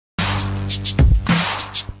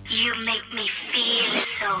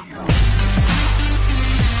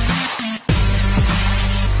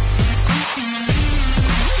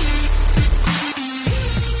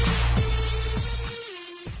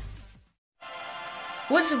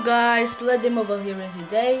What's up, guys? Lady Mobile here, and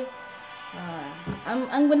today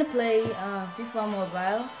I'm gonna play FIFA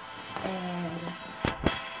Mobile, and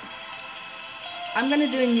I'm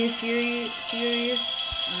gonna do a new series.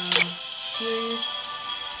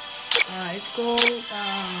 It's called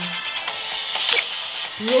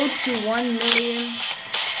Road to 1 million.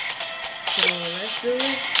 So let's do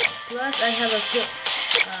it. Plus, I have a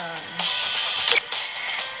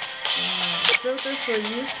filter for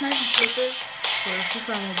you, sniper filter for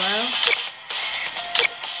FIFA Mobile.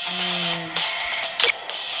 And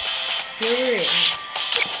here it is.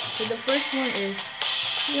 So the first one is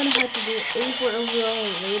you're gonna have to do 84 overall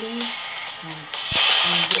rating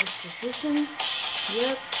and good position.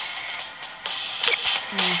 Yep.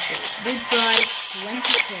 And so bid price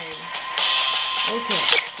 20k. Okay,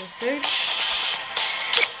 so search.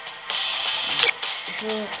 It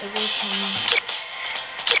will come.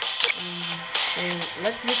 So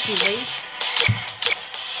let's just wait.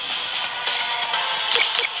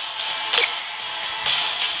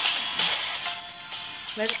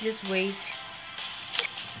 Let's just wait.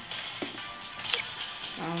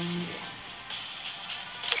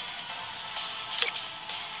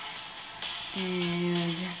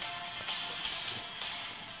 And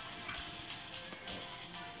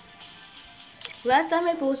last time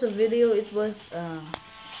I posted a video, it was I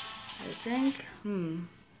think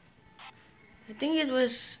it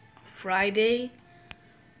was Friday.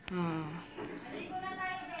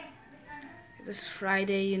 It was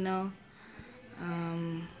Friday, you know.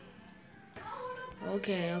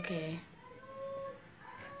 Okay.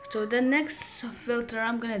 So the next filter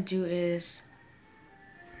I'm gonna do is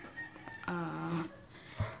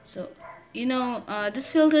so you know, this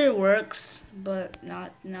filter works, but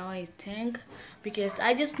not now, I think, because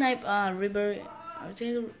I just type Ribery, I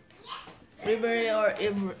think Ribery or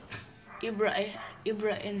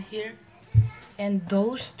Ibra in here, and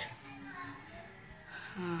Dosed.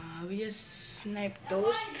 We just snipe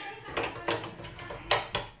Dosed.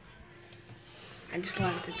 I just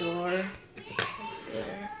locked the door.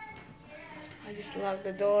 There. I just locked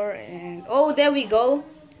the door, and oh, there we go.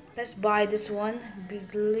 Let's buy this one,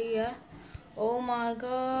 Biglia. Oh my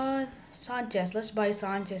God, Sanchez. Let's buy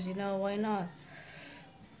Sanchez. You know, why not?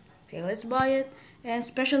 Okay, let's buy it, and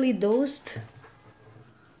especially Dosed.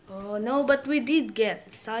 Oh no, but we did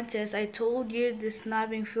get Sanchez. I told you the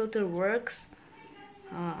sniping filter works.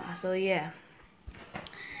 So yeah,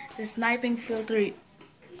 the sniping filter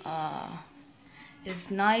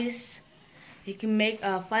is nice. You can make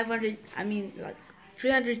 500. I mean, like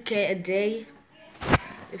 300k a day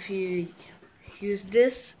if you use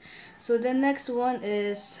this. So the next one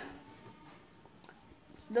is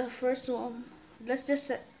the first one. Let's just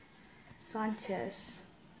set Sanchez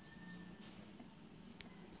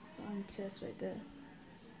right there.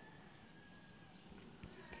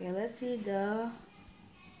 Okay, let's see the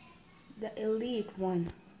elite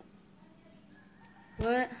one.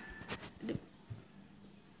 What?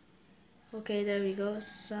 Okay, there we go.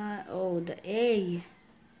 Oh, the A.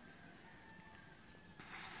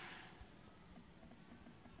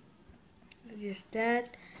 Just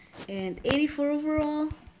that, and 84 overall.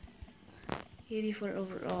 84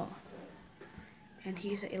 overall, and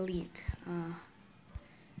he's an elite.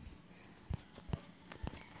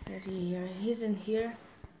 Let's see here. He's in here.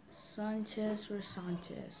 Sanchez. Where's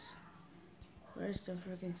Sanchez? Where's the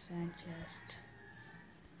freaking Sanchez?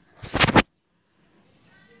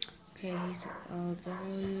 Okay, he's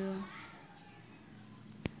LW.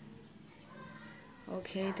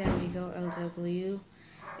 Okay, there we go, LW.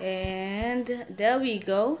 And there we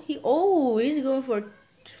go. He's going for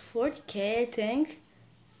 40k, I think.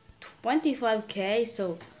 25k.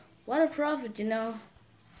 So what a profit, you know.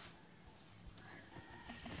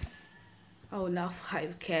 Oh, not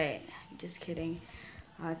 5k. Just kidding.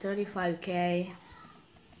 35k.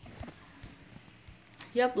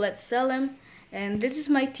 Yep, let's sell him. And this is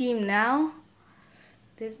my team now.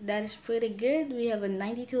 That is pretty good. We have a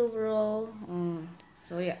 92 overall.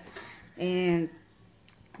 So yeah. And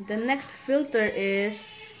the next filter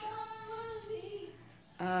is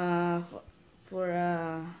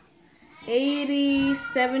for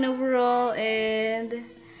 87 overall, and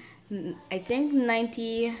I think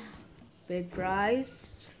 90 bid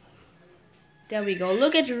price. There we go.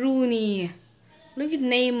 Look at Rooney. Look at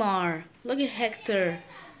Neymar. Look at Hector.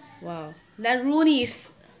 Wow, that Rooney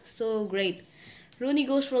is so great. Rooney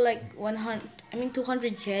goes for like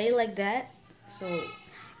 200k like that. So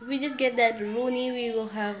if we just get that Rooney, we will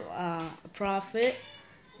have a profit.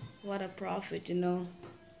 What a profit, you know.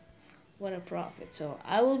 What a profit. So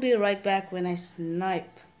I will be right back when I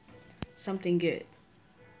snipe something good.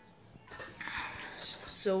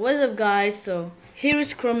 So what's up, guys? So Here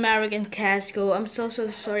is Chromatic and Casco. I'm so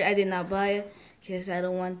sorry I did not buy it because I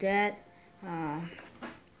don't want that.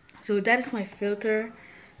 So that is my filter,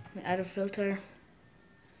 my other filter.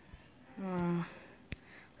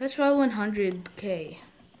 Let's try 100k.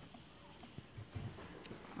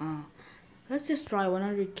 Let's just try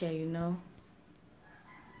 100k, you know.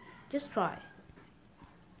 Just try.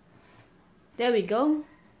 There we go.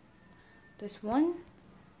 This one.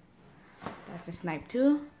 That's a snipe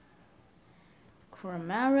 2.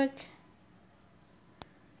 Chromatic.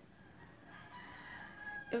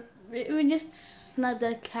 If we just snipe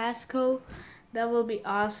that Casco, that will be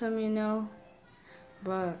awesome, you know.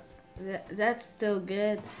 But that's still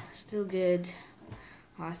good. Still good.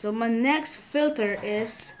 So my next filter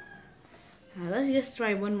is. Let's just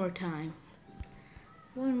try one more time.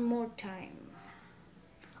 One more time.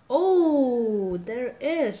 Oh, there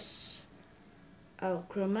is a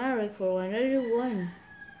Chromatic for 101.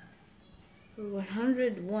 For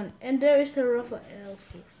 101. And there is a Raphael.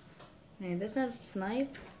 Man, that's not a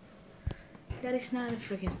snipe. That is not a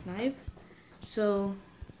freaking snipe. So,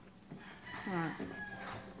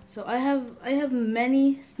 so I have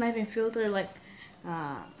many sniping filter like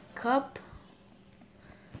cup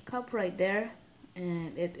right there,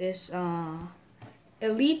 and it is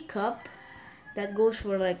elite cup that goes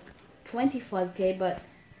for like 25k. But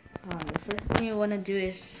the first thing you wanna do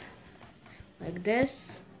is like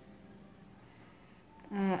this,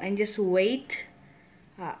 and just wait.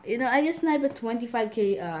 You know, I just sniped a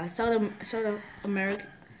 25k South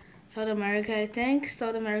America, I think,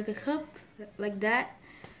 South America Cup, like that.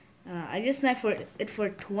 I just sniped it for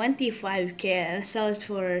 25k and sell it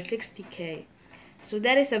for 60k. So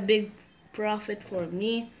that is a big profit for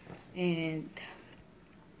me. And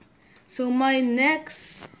so my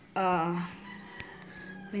next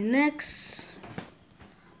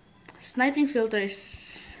sniping filter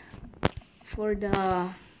is for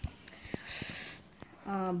the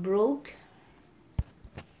broke.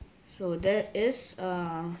 So there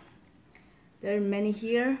are many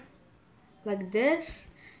here like this.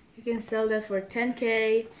 You can sell that for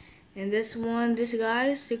 10k, and this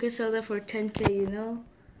guys, you can sell that for 10k, you know.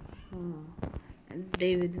 And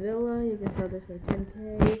David Villa, you can sell that for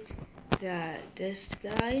 10k. This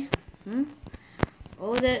guy,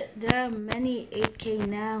 oh, there are many 8k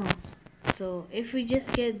now. So if we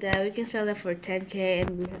just get that, we can sell that for 10k,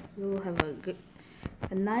 and we will have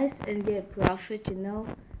a nice and good profit, you know.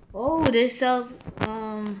 Oh, they sell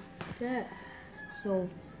that. So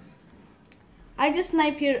I just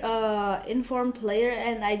snipe here informed player,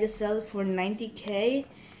 and I just sell it for 90k,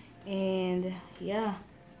 and yeah,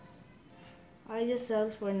 I just sell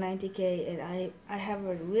it for 90k, and I have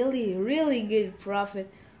a really good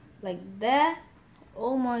profit like that.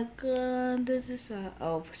 Oh my god, this is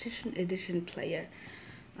a position edition player.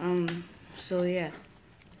 So yeah,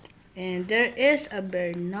 and there is a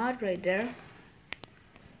Bernard right there,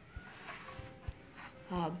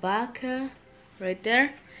 Baka right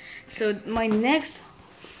there. So my next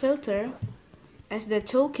filter is the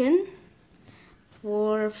token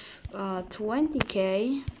for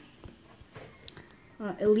 20k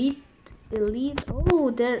elite. Oh,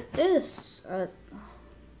 there is right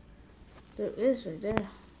there.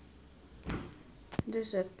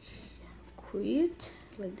 There's a quit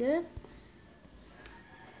like that.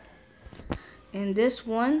 And this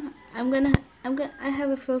one, I have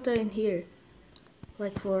a filter in here,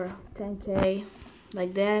 like for 10k,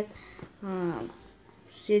 like that.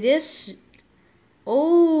 See this?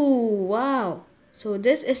 Oh wow! So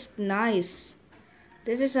this is nice.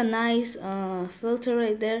 This is a nice filter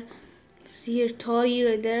right there. See here, Tori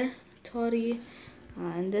right there, Tori,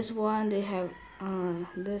 and this one they have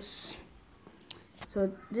this.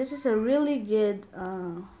 So this is a really good.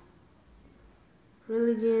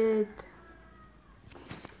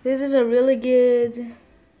 This is a really good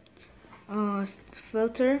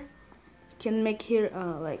filter. You can make here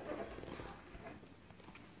like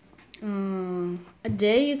a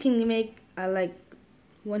day. You can make like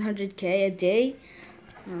 100k a day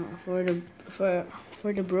for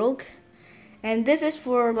the broke, and this is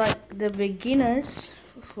for like the beginners,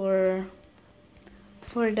 for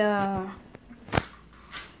the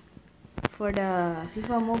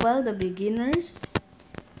FIFA Mobile, the beginners.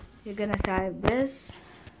 You're gonna type this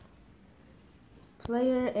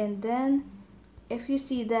player, and then if you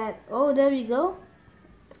see that, oh, there we go,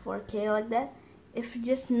 4k like that. If you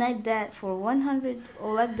just snipe that for 100,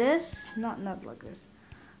 or like this, not like this.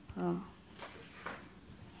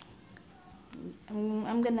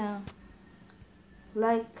 I'm gonna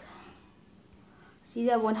like see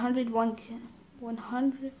that 100,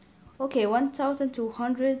 okay,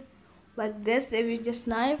 1200 like this. If you just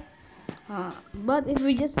snipe But if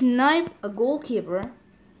we just snipe a goalkeeper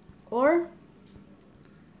or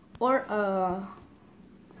or uh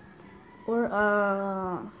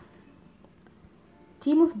or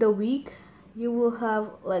team of the week, you will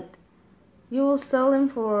have like, you will sell him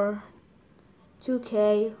for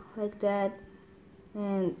 2k like that,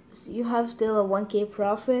 and you have still a 1k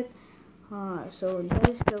profit. So that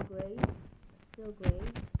is still great. Still great.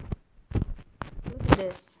 Look at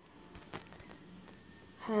this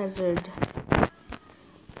hazard.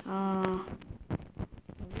 I'm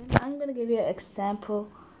gonna give you an example.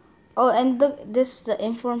 Oh, and look, this is the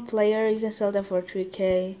informed player. You can sell them for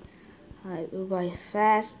 3k. It will buy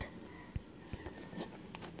fast,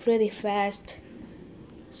 pretty fast.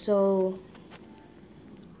 So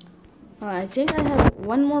I think I have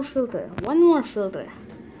one more filter. One more filter.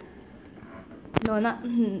 No, not.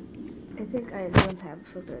 I think I don't have a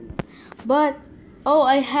filter. But oh,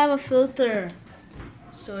 I have a filter.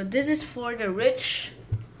 So this is for the rich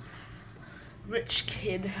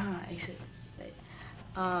kid. I should say.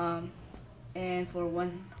 And for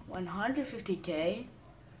 150k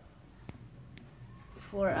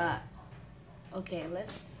for okay,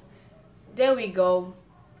 let's. There we go.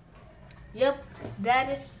 Yep, that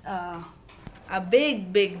is a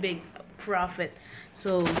big profit.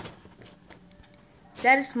 So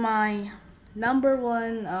that is my number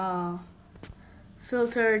one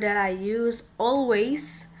filter that I use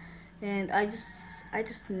always, and I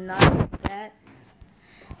just not that.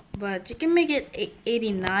 But you can make it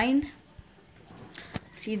 89.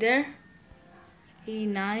 See there,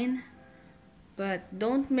 89. But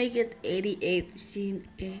don't make it 88. See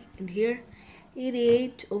in here,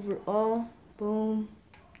 88 overall. Boom.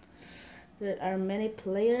 There are many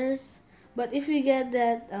players, but if you get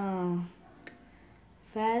that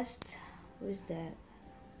fast, what is that?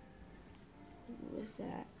 What is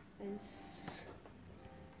that? It's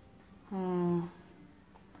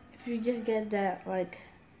if you just get that like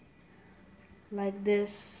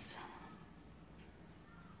this,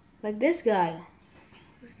 like this guy.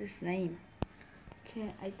 What's this name?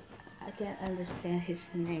 I can't understand his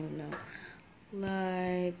name now.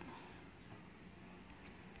 Like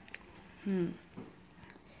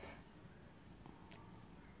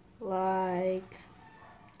like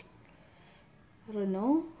I don't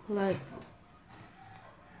know, like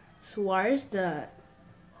Suarez, the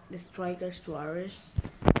striker Suarez.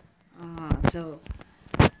 So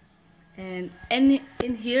and in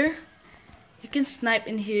here you can snipe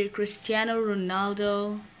in here Cristiano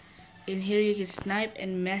Ronaldo. In here you can snipe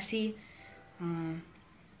and Messi.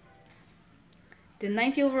 The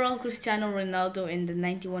 90 overall Cristiano Ronaldo and the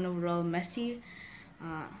 91 overall Messi.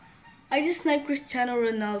 I just sniped Cristiano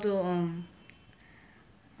Ronaldo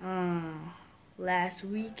last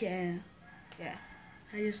week, and yeah,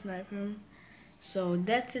 I just sniped him. So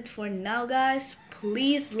that's it for now, guys.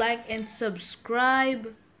 Please like and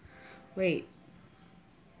subscribe. Wait,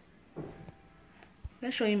 I'm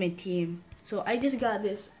gonna show you my team. So I just got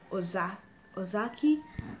this Ozaki.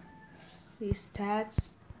 These stats.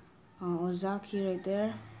 Ozaki right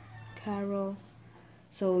there. Carol.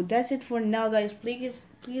 So that's it for now, guys. Please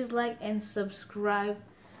like and subscribe.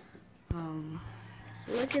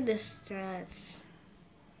 Look at the stats.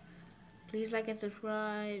 Please like and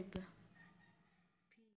subscribe.